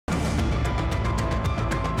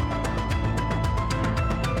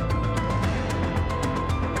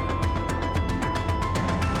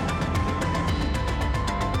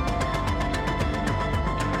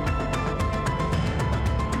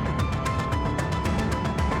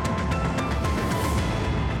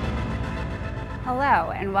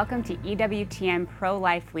Hello, and welcome to EWTN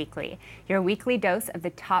Pro-Life Weekly, your weekly dose of the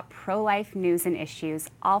top pro-life news and issues,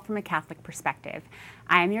 all from a Catholic perspective.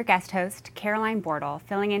 I am your guest host, Caroline Bortle,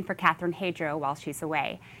 filling in for Catherine Hadro while she's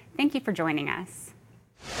away. Thank you for joining us.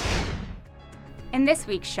 In this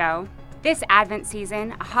week's show, this Advent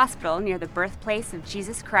season, a hospital near the birthplace of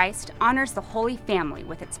Jesus Christ honors the Holy Family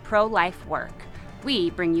with its pro-life work. We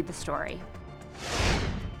bring you the story.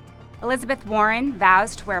 Elizabeth Warren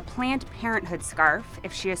vows to wear a Planned Parenthood scarf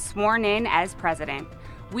if she is sworn in as president.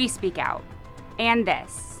 We speak out. And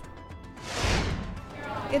this.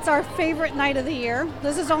 It's our favorite night of the year.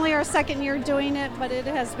 This is only our second year doing it, but it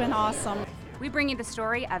has been awesome. We bring you the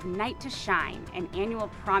story of Night to Shine, an annual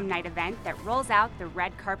prom night event that rolls out the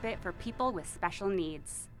red carpet for people with special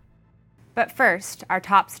needs. But first, our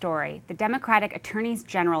top story. The Democratic Attorneys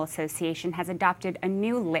General Association has adopted a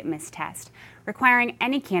new litmus test, requiring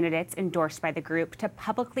any candidates endorsed by the group to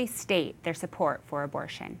publicly state their support for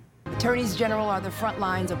abortion. Attorneys General are the front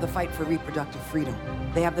lines of the fight for reproductive freedom.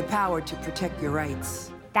 They have the power to protect your rights.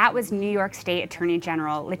 That was New York State Attorney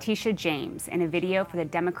General Letitia James in a video for the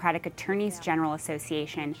Democratic Attorneys General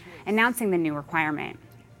Association announcing the new requirement.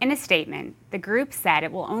 In a statement, the group said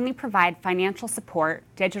it will only provide financial support,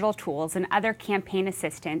 digital tools, and other campaign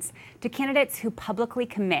assistance to candidates who publicly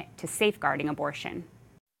commit to safeguarding abortion.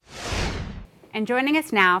 And joining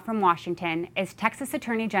us now from Washington is Texas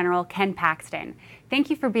Attorney General Ken Paxton. Thank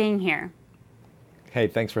you for being here. Hey,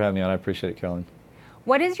 thanks for having me on. I appreciate it, Caroline.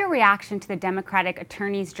 What is your reaction to the Democratic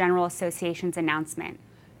Attorneys General Association's announcement?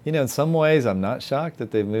 You know, in some ways, I'm not shocked that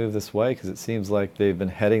they've moved this way because it seems like they've been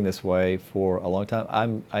heading this way for a long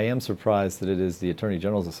time. I am surprised that it is the Attorney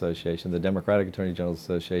General's Association, the Democratic Attorney General's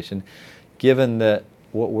Association, given that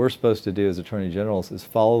what we're supposed to do as Attorney Generals is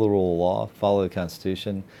follow the rule of law, follow the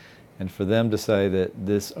Constitution, and for them to say that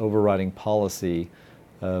this overriding policy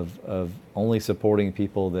of only supporting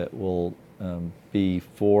people that will be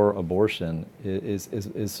for abortion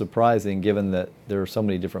is surprising, given that there are so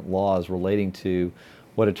many different laws relating to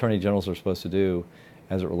what attorney generals are supposed to do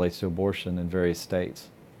as it relates to abortion in various states.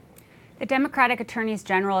 The Democratic Attorneys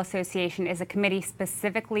General Association is a committee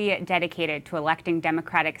specifically dedicated to electing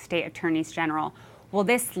Democratic state attorneys general. Will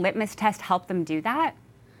this litmus test help them do that?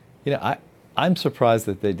 You know, I'm surprised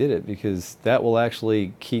that they did it because that will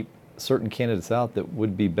actually keep certain candidates out that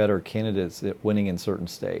would be better candidates at winning in certain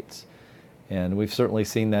states. And we've certainly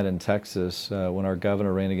seen that in Texas when our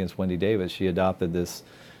governor ran against Wendy Davis. She adopted this,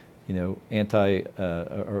 you know,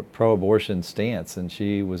 or pro-abortion stance, and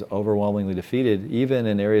she was overwhelmingly defeated, even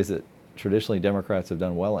in areas that traditionally Democrats have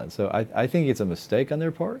done well in. So I think it's a mistake on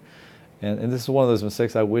their part, and this is one of those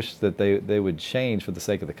mistakes I wish that they would change for the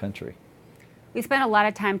sake of the country. We spent a lot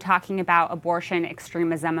of time talking about abortion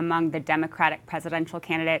extremism among the Democratic presidential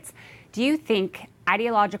candidates. Do you think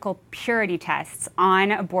ideological purity tests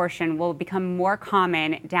on abortion will become more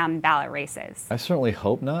common down ballot races? I certainly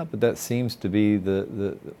hope not, but that seems to be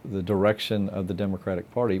the direction of the Democratic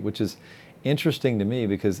Party, which is interesting to me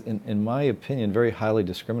because, in my opinion, very highly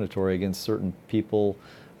discriminatory against certain people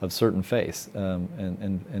of certain faiths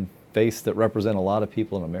and faiths that represent a lot of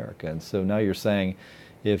people in America. And so now you're saying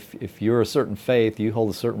if you're a certain faith, you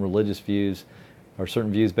hold a certain religious views or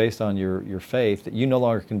certain views based on your faith, that you no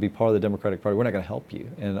longer can be part of the Democratic Party. We're not going to help you.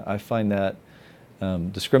 And I find that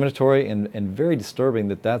discriminatory and very disturbing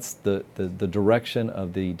that that's the direction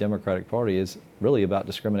of the Democratic Party is really about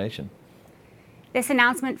discrimination. This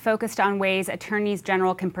announcement focused on ways attorneys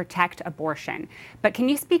general can protect abortion. But can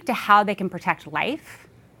you speak to how they can protect life?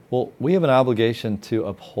 Well, we have an obligation to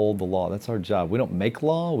uphold the law. That's our job. We don't make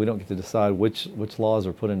law. We don't get to decide which laws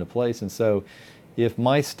are put into place. And so if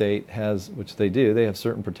my state has, which they do, they have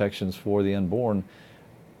certain protections for the unborn,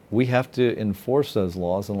 we have to enforce those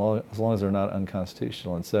laws as long as they're not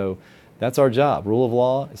unconstitutional. And so that's our job. Rule of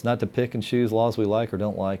law is not to pick and choose laws we like or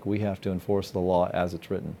don't like. We have to enforce the law as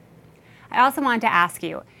it's written. I also wanted to ask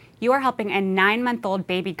you, you are helping a 9-month-old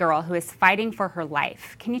baby girl who is fighting for her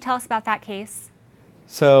life. Can you tell us about that case?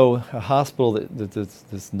 So a hospital that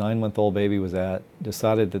this 9-month-old baby was at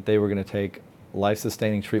decided that they were going to take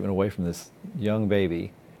life-sustaining treatment away from this young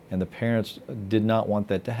baby, and the parents did not want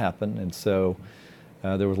that to happen, and so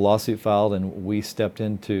there was a lawsuit filed, and we stepped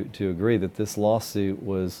in to agree that this lawsuit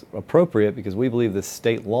was appropriate because we believe this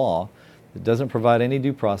state law that doesn't provide any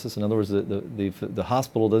due process. In other words, the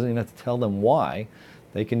hospital doesn't even have to tell them why.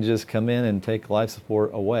 They can just come in and take life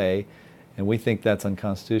support away, and we think that's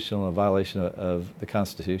unconstitutional and a violation of the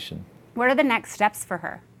Constitution. What are the next steps for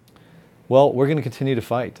her? Well, we're going to continue to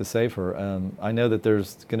fight to save her. I know that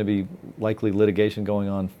there's going to be likely litigation going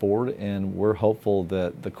on forward, and we're hopeful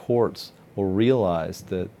that the courts will realize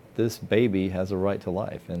that this baby has a right to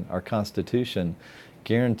life, and our Constitution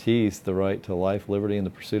guarantees the right to life, liberty, and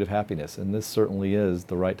the pursuit of happiness, and this certainly is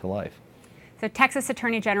the right to life. So Texas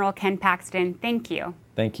Attorney General Ken Paxton, thank you.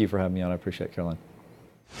 Thank you for having me on. I appreciate it, Caroline.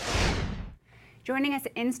 Joining us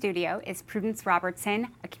in studio is Prudence Robertson,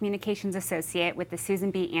 a communications associate with the Susan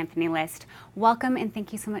B. Anthony List. Welcome, and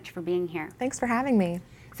thank you so much for being here. Thanks for having me.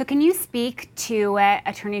 So can you speak to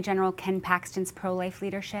Attorney General Ken Paxton's pro-life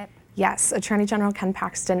leadership? Yes, Attorney General Ken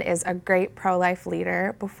Paxton is a great pro-life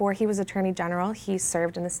leader. Before he was Attorney General, he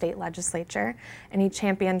served in the state legislature, and he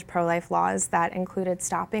championed pro-life laws that included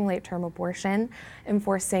stopping late-term abortion,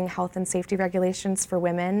 enforcing health and safety regulations for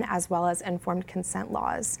women, as well as informed consent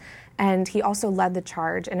laws. And he also led the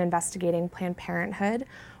charge in investigating Planned Parenthood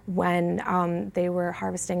when they were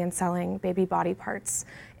harvesting and selling baby body parts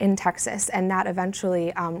in Texas, and that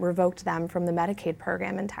eventually revoked them from the Medicaid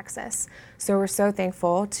program in Texas. So we're so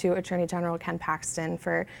thankful to Attorney General Ken Paxton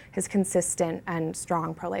for his consistent and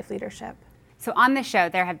strong pro-life leadership. So on the show,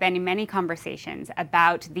 there have been many conversations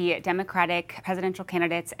about the Democratic presidential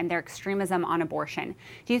candidates and their extremism on abortion.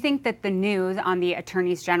 Do you think that the news on the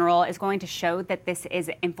attorneys general is going to show that this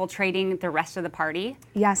is infiltrating the rest of the party?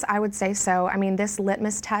 Yes, I would say so. I mean, this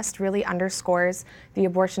litmus test really underscores the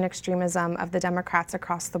abortion extremism of the Democrats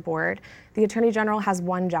across the board. The Attorney General has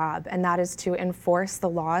one job, and that is to enforce the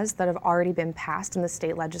laws that have already been passed in the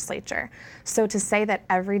state legislature. So to say that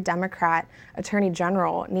every Democrat Attorney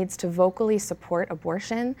General needs to vocally support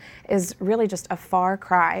abortion is really just a far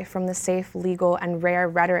cry from the safe, legal, and rare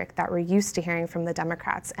rhetoric that we're used to hearing from the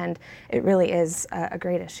Democrats, and it really is a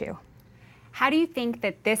great issue. How do you think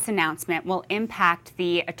that this announcement will impact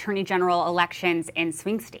the Attorney General elections in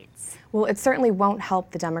swing states? Well, it certainly won't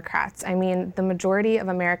help the Democrats. I mean, the majority of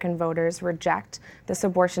American voters reject this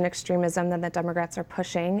abortion extremism that the Democrats are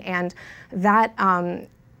pushing, and that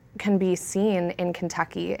can be seen in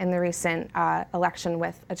Kentucky in the recent election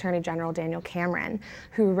with Attorney General Daniel Cameron,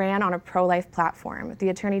 who ran on a pro-life platform. The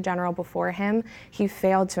Attorney General before him, he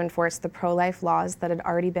failed to enforce the pro-life laws that had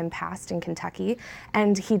already been passed in Kentucky,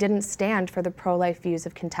 and he didn't stand for the pro-life views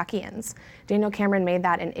of Kentuckians. Daniel Cameron made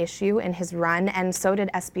that an issue in his run, and so did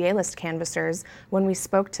SBA list canvassers when we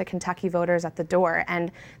spoke to Kentucky voters at the door,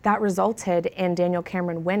 and that resulted in Daniel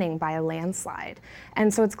Cameron winning by a landslide.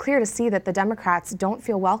 And so it's clear to see that the Democrats don't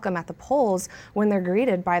feel welcome at the polls when they're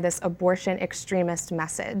greeted by this abortion extremist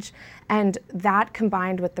message. And that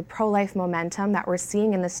combined with the pro-life momentum that we're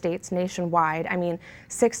seeing in the states nationwide, I mean,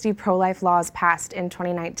 60 pro-life laws passed in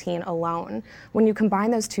 2019 alone. When you combine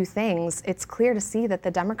those two things, it's clear to see that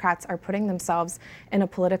the Democrats are putting themselves in a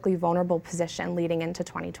politically vulnerable position leading into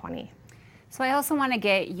 2020. So I also want to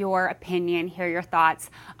get your opinion, hear your thoughts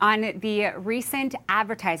on the recent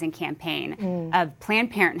advertising campaign of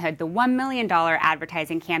Planned Parenthood, the $1 million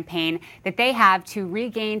advertising campaign that they have to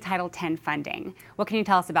regain Title X funding. What can you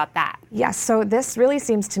tell us about that? Yes, so this really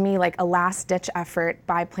seems to me like a last-ditch effort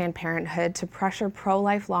by Planned Parenthood to pressure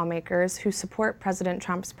pro-life lawmakers who support President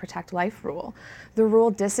Trump's Protect Life rule. The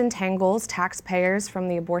rule disentangles taxpayers from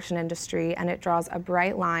the abortion industry, and it draws a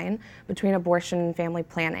bright line between abortion and family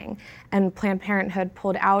planning. And Planned Parenthood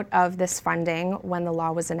pulled out of this funding when the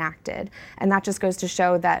law was enacted. And that just goes to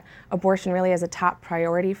show that abortion really is a top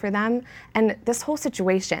priority for them. And this whole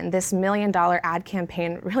situation, this $1 million ad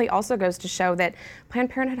campaign, really also goes to show that Planned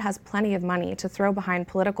Parenthood has plenty of money to throw behind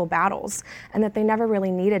political battles, and that they never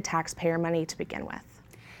really needed taxpayer money to begin with.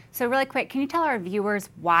 So really quick, can you tell our viewers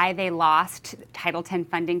why they lost Title X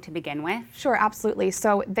funding to begin with? Sure, absolutely.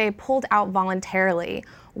 So they pulled out voluntarily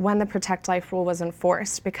when the Protect Life rule was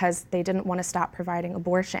enforced because they didn't want to stop providing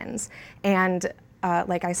abortions. And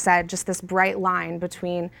like I said, just this bright line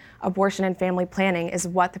between abortion and family planning is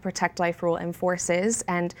what the Protect Life rule enforces,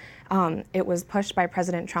 and it was pushed by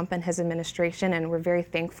President Trump and his administration, and we're very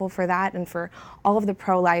thankful for that and for all of the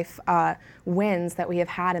pro-life wins that we have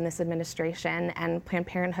had in this administration, and Planned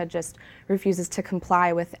Parenthood just refuses to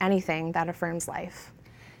comply with anything that affirms life.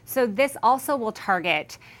 So this also will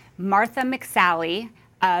target Martha McSally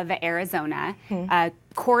of Arizona,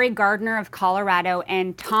 Corey Gardner of Colorado,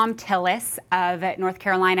 and Tom Tillis of North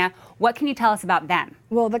Carolina. What can you tell us about them?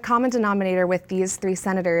 Well, the common denominator with these three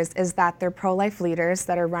senators is that they're pro-life leaders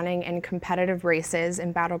that are running in competitive races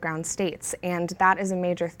in battleground states, and that is a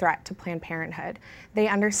major threat to Planned Parenthood. They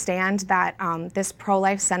understand that this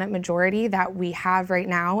pro-life Senate majority that we have right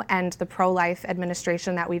now and the pro-life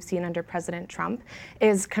administration that we've seen under President Trump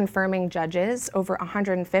is confirming judges. Over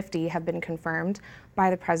 150 have been confirmed by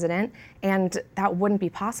the president, and that wouldn't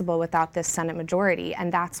wouldn't be possible without this Senate majority,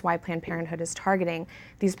 and that's why Planned Parenthood is targeting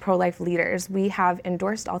these pro-life leaders. We have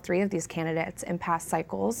endorsed all 3 of these candidates in past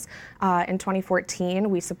cycles. In 2014,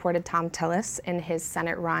 we supported Tom Tillis in his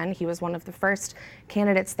Senate run. He was one of the first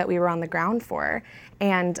candidates that we were on the ground for.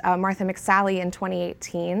 And Martha McSally in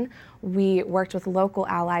 2018, we worked with local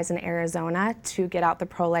allies in Arizona to get out the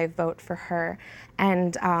pro-life vote for her.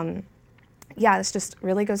 And yeah, this just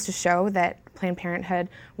really goes to show that Planned Parenthood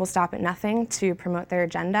will stop at nothing to promote their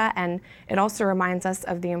agenda, and it also reminds us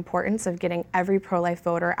of the importance of getting every pro-life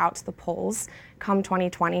voter out to the polls come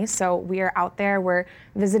 2020. So we are out there, we're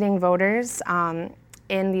visiting voters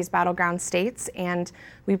in these battleground states, and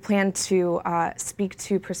we plan to speak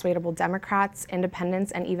to persuadable Democrats,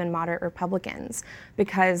 independents, and even moderate Republicans,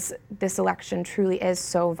 because this election truly is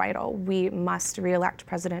so vital. We must re-elect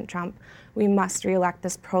President Trump. We must re-elect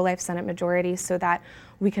this pro-life Senate majority so that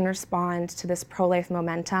we can respond to this pro-life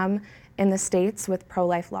momentum in the states with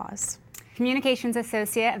pro-life laws. Communications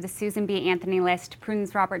Associate of the Susan B. Anthony List,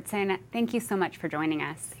 Prudence Robertson, thank you so much for joining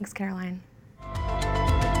us. Thanks, Caroline.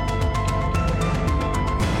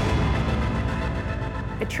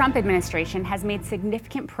 The Trump administration has made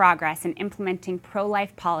significant progress in implementing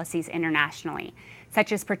pro-life policies internationally,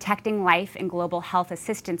 such as protecting life and global health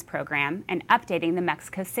assistance program and updating the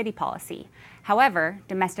Mexico City policy. However,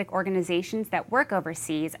 domestic organizations that work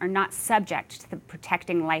overseas are not subject to the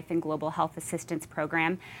Protecting Life and Global Health Assistance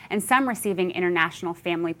program, and some receiving international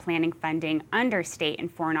family planning funding under state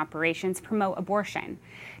and foreign operations promote abortion.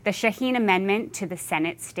 The Shaheen Amendment to the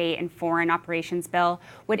Senate State and Foreign Operations Bill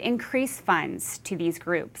would increase funds to these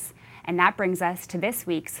groups. And that brings us to this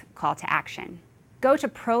week's call to action. Go to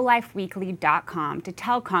ProLifeWeekly.com to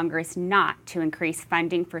tell Congress not to increase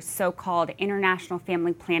funding for so-called international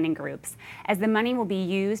family planning groups, as the money will be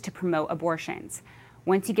used to promote abortions.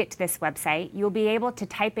 Once you get to this website, you'll be able to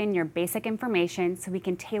type in your basic information so we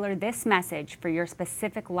can tailor this message for your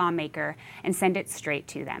specific lawmaker and send it straight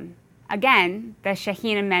to them. Again, the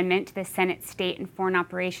Shaheen Amendment to the Senate State and Foreign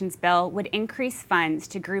Operations Bill would increase funds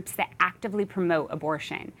to groups that actively promote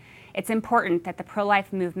abortion. It's important that the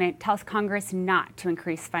pro-life movement tells Congress not to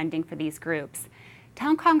increase funding for these groups.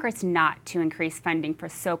 Tell Congress not to increase funding for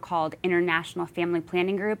so-called international family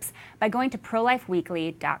planning groups by going to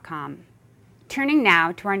ProLifeWeekly.com. Turning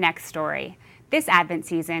now to our next story. This Advent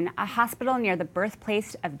season, a hospital near the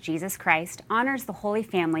birthplace of Jesus Christ honors the Holy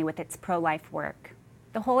Family with its pro-life work.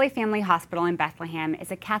 The Holy Family Hospital in Bethlehem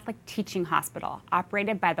is a Catholic teaching hospital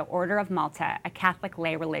operated by the Order of Malta, a Catholic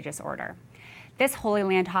lay religious order. This Holy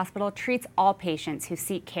Land hospital treats all patients who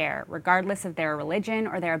seek care, regardless of their religion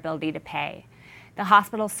or their ability to pay. The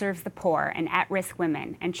hospital serves the poor and at-risk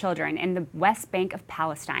women and children in the West Bank of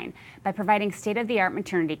Palestine by providing state-of-the-art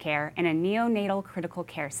maternity care and a neonatal critical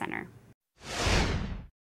care center.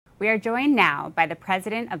 We are joined now by the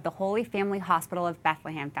president of the Holy Family Hospital of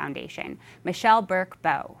Bethlehem Foundation, Michele Burke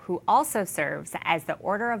Bowe, who also serves as the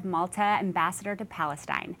Order of Malta Ambassador to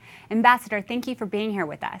Palestine. Ambassador, thank you for being here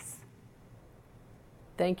with us.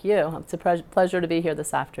 Thank you. It's a pleasure to be here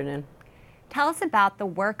this afternoon. Tell us about the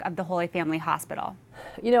work of the Holy Family Hospital.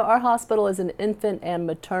 You know, our hospital is an infant and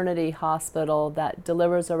maternity hospital that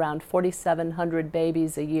delivers around 4,700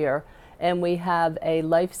 babies a year, and we have a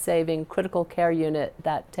life-saving critical care unit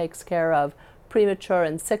that takes care of premature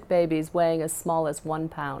and sick babies weighing as small as 1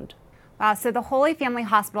 pound. Wow, so the Holy Family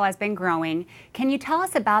Hospital has been growing. Can you tell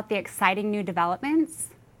us about the exciting new developments?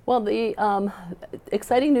 Well, the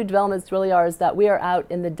exciting new developments really are is that we are out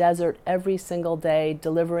in the desert every single day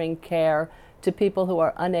delivering care to people who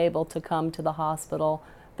are unable to come to the hospital,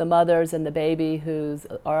 the mothers and the baby who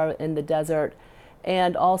are in the desert,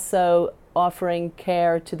 and also offering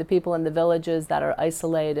care to the people in the villages that are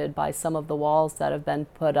isolated by some of the walls that have been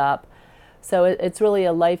put up. So it's really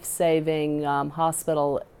a life-saving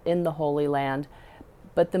hospital in the Holy Land.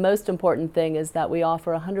 But the most important thing is that we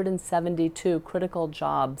offer 172 critical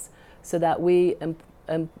jobs so that we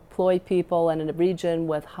employ people in a region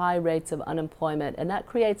with high rates of unemployment, and that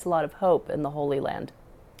creates a lot of hope in the Holy Land.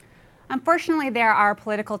 Unfortunately, there are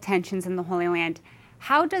political tensions in the Holy Land.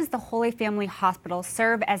 How does the Holy Family Hospital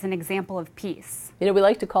serve as an example of peace? You know, we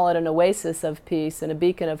like to call it an oasis of peace and a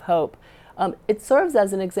beacon of hope. It serves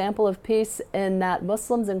as an example of peace in that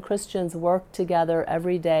Muslims and Christians work together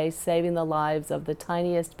every day, saving the lives of the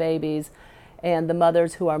tiniest babies and the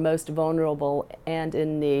mothers who are most vulnerable and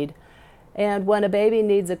in need. And when a baby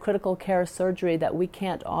needs a critical care surgery that we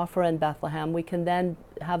can't offer in Bethlehem, we can then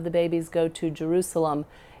have the babies go to Jerusalem,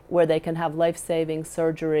 where they can have life-saving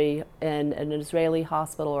surgery in an Israeli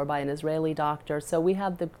hospital or by an Israeli doctor. So we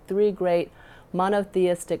have the 3 great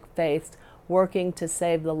monotheistic faiths working to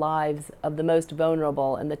save the lives of the most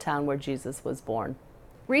vulnerable in the town where Jesus was born.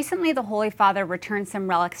 Recently, the Holy Father returned some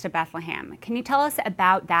relics to Bethlehem. Can you tell us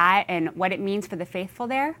about that and what it means for the faithful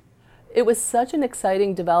there? It was such an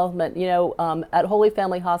exciting development. You know, at Holy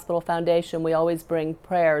Family Hospital Foundation, we always bring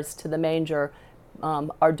prayers to the manger.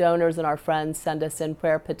 Our donors and our friends send us in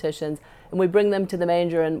prayer petitions, and we bring them to the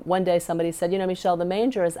manger. And one day somebody said, you know, Michele, the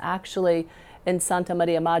manger is actually in Santa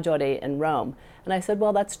Maria Maggiore in Rome. And I said,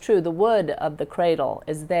 well, that's true. The wood of the cradle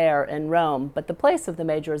is there in Rome, but the place of the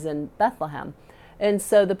manger is in Bethlehem. And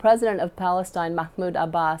so the president of Palestine, Mahmoud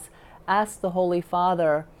Abbas, asked the Holy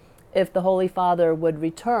Father if the Holy Father would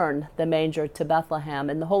return the manger to Bethlehem.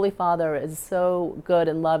 And the Holy Father is so good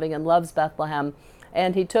and loving and loves Bethlehem.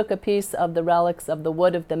 And he took a piece of the relics of the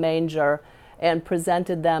wood of the manger and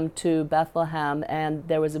presented them to Bethlehem. And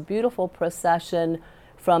there was a beautiful procession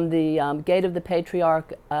from the gate of the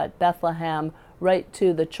Patriarch at Bethlehem right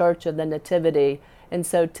to the Church of the Nativity. And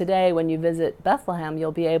so today, when you visit Bethlehem,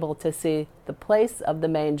 you'll be able to see the place of the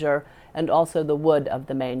manger and also the wood of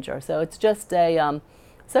the manger. So it's just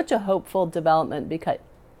such a hopeful development, because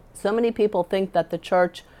so many people think that the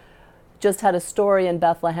church just had a story in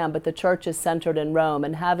Bethlehem, but the church is centered in Rome.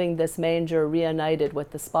 And having this manger reunited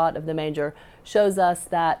with the spot of the manger shows us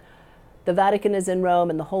that the Vatican is in Rome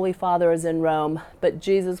and the Holy Father is in Rome, but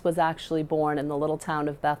Jesus was actually born in the little town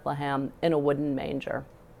of Bethlehem in a wooden manger.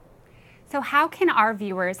 So how can our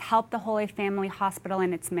viewers help the Holy Family Hospital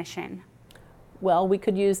in its mission? Well, we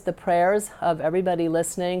could use the prayers of everybody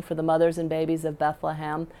listening for the mothers and babies of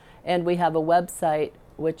Bethlehem, and we have a website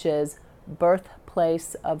which is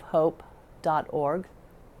birthplaceofhope.org,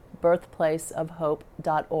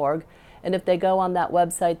 birthplaceofhope.org. And if they go on that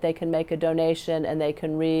website, they can make a donation and they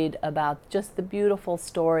can read about just the beautiful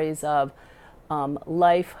stories of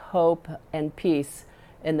life, hope, and peace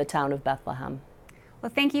in the town of Bethlehem.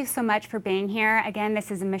 Well, thank you so much for being here. Again, this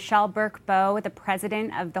is Michele Burke Bowe, the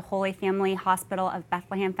president of the Holy Family Hospital of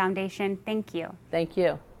Bethlehem Foundation. Thank you. Thank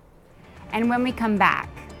you. And when we come back,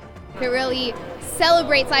 it really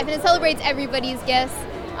celebrates life, and it celebrates everybody's gifts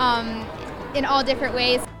in all different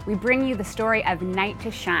ways. We bring you the story of Night to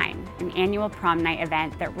Shine, an annual prom night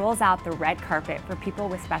event that rolls out the red carpet for people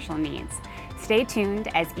with special needs. Stay tuned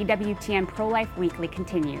as EWTN Pro-Life Weekly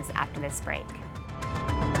continues after this break.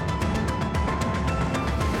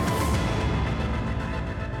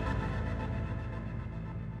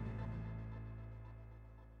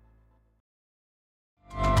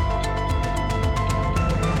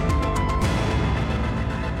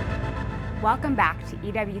 Welcome back to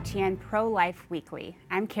EWTN Pro-Life Weekly.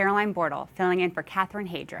 I'm Caroline Bortle, filling in for Catherine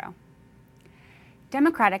Hadro.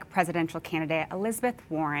 Democratic presidential candidate Elizabeth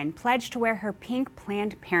Warren pledged to wear her pink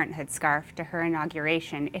Planned Parenthood scarf to her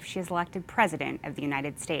inauguration if she is elected President of the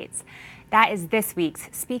United States. That is this week's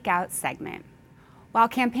Speak Out segment. While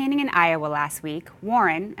campaigning in Iowa last week,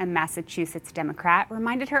 Warren, a Massachusetts Democrat,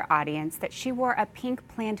 reminded her audience that she wore a pink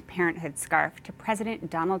Planned Parenthood scarf to President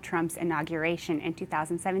Donald Trump's inauguration in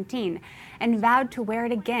 2017 and vowed to wear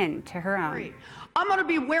it again to her own. I'm going to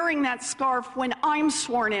be wearing that scarf when I'm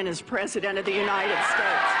sworn in as President of the United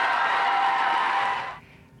States.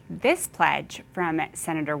 This pledge from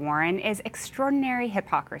Senator Warren is extraordinary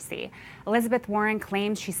hypocrisy. Elizabeth Warren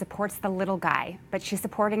claims she supports the little guy, but she's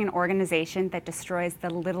supporting an organization that destroys the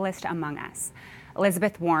littlest among us.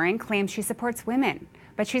 Elizabeth Warren claims she supports women,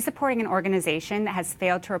 but she's supporting an organization that has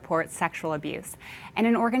failed to report sexual abuse and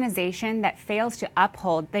an organization that fails to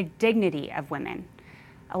uphold the dignity of women.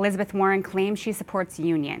 Elizabeth Warren claims she supports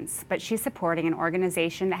unions, but she's supporting an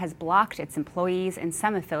organization that has blocked its employees and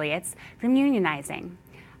some affiliates from unionizing.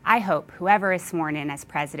 I hope whoever is sworn in as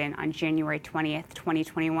president on January 20th,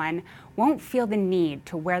 2021 won't feel the need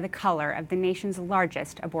to wear the color of the nation's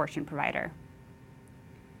largest abortion provider.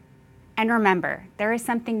 And remember, there is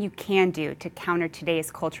something you can do to counter today's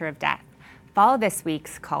culture of death. Follow this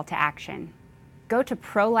week's call to action. Go to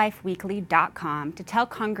prolifeweekly.com to tell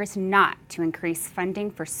Congress not to increase funding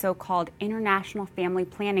for so-called international family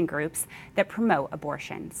planning groups that promote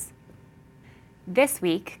abortions. This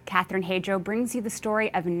week, Catherine Hadro brings you the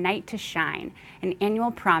story of Night to Shine, an annual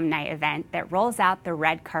prom night event that rolls out the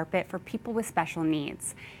red carpet for people with special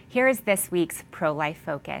needs. Here is this week's pro-life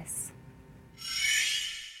focus.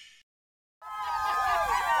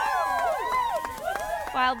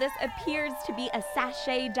 While this appears to be a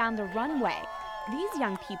sashay down the runway, these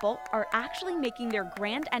young people are actually making their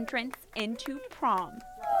grand entrance into prom.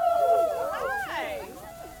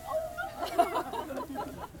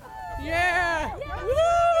 Yeah!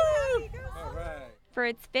 Woo! For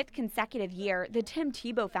its 5th consecutive year, the Tim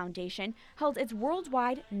Tebow Foundation held its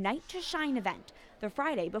worldwide Night to Shine event the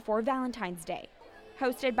Friday before Valentine's Day.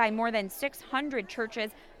 Hosted by more than 600 churches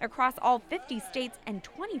across all 50 states and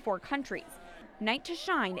 24 countries, Night to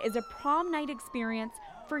Shine is a prom night experience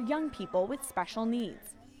for young people with special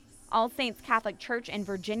needs. All Saints Catholic Church in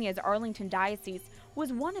Virginia's Arlington Diocese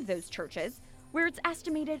was one of those churches, where it's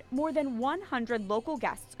estimated more than 100 local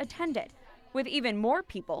guests attended, with even more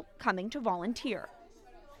people coming to volunteer.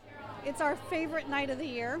 It's our favorite night of the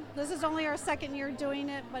year. This is only our second year doing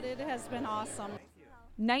it, but it has been awesome.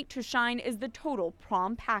 Night to Shine is the total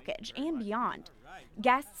prom package and beyond.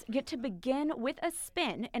 Guests get to begin with a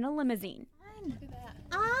spin in a limousine.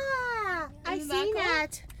 Ah, I've seen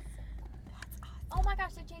that. Oh my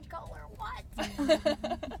gosh, they changed color. What?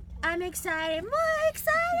 I'm excited, more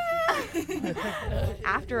excited!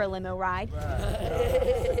 After a limo ride,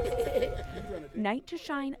 Night to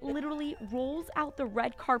Shine literally rolls out the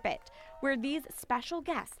red carpet, where these special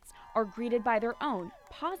guests are greeted by their own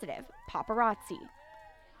positive paparazzi.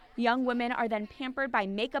 Young women are then pampered by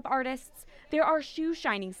makeup artists. There are shoe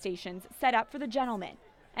shining stations set up for the gentlemen.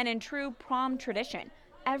 And in true prom tradition,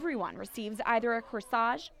 everyone receives either a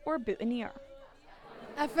corsage or boutonniere.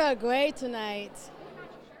 I felt great tonight.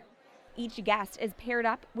 Each guest is paired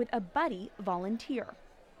up with a buddy volunteer.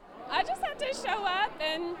 I just have to show up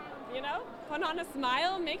and, put on a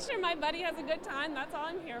smile, make sure my buddy has a good time. That's all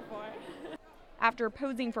I'm here for. After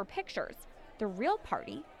posing for pictures, the real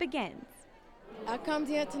party begins. I come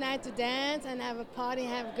here tonight to dance and have a party,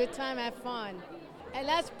 have a good time, have fun. And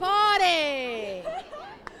let's party!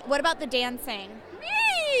 What about the dancing?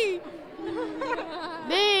 Me!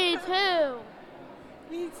 Me too.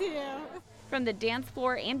 Me too. From the dance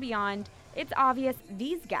floor and beyond, it's obvious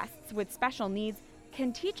these guests with special needs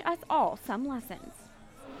can teach us all some lessons.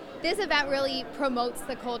 This event really promotes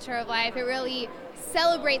the culture of life. It really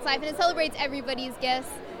celebrates life, and it celebrates everybody's gifts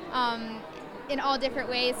in all different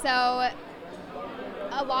ways. So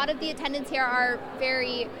a lot of the attendants here are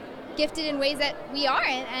very gifted in ways that we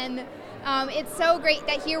aren't, and it's so great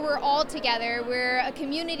that here we're all together. We're a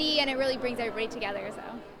community, and it really brings everybody together. So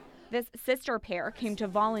this sister pair came to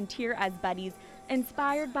volunteer as buddies,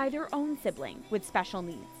 inspired by their own sibling with special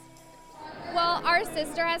needs. Well, our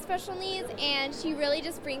sister has special needs, and she really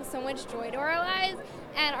just brings so much joy to our lives,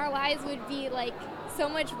 and our lives would be like so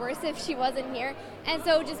much worse if she wasn't here. And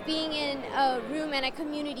so just being in a room and a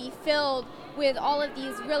community filled with all of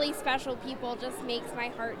these really special people just makes my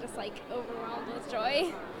heart just like overwhelmed with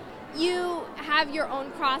joy. You have your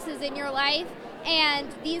own crosses in your life, and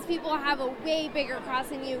these people have a way bigger cross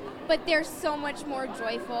than you, but they're so much more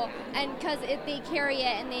joyful, and because they carry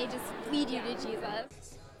it and they just lead you to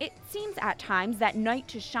Jesus. It seems at times that Night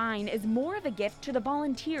to Shine is more of a gift to the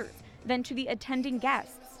volunteers than to the attending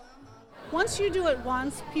guests. Once you do it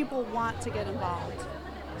once, people want to get involved.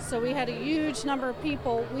 So we had a huge number of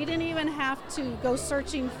people. We didn't even have to go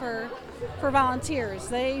searching for volunteers.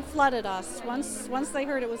 They flooded us. Once they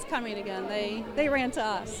heard it was coming again, they ran to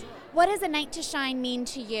us. What does a Night to Shine mean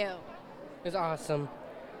to you? It's awesome.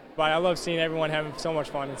 But I love seeing everyone having so much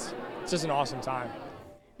fun. It's just an awesome time.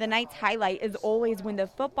 The night's highlight is always when the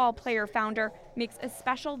football player founder makes a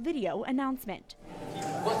special video announcement.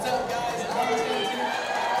 What's up, guys?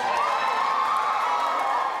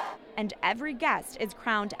 And every guest is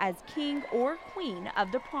crowned as king or queen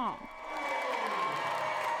of the prom.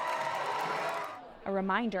 A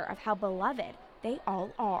reminder of how beloved they all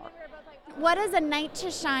are. What does a Night to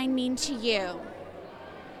Shine mean to you?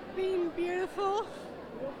 Being beautiful.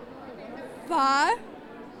 Fun.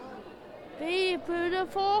 Be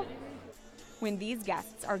beautiful. When these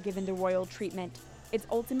guests are given the royal treatment, it's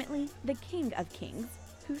ultimately the King of Kings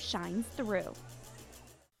who shines through.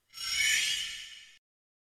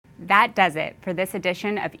 That does it for this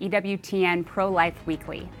edition of EWTN Pro-Life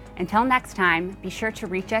Weekly. Until next time, be sure to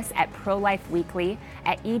reach us at Pro-Life Weekly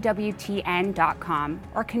at EWTN.com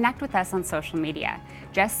or connect with us on social media.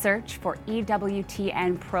 Just search for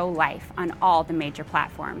EWTN Pro-Life on all the major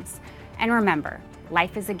platforms. And remember,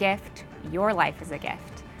 life is a gift. Your life is a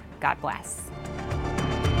gift. God bless.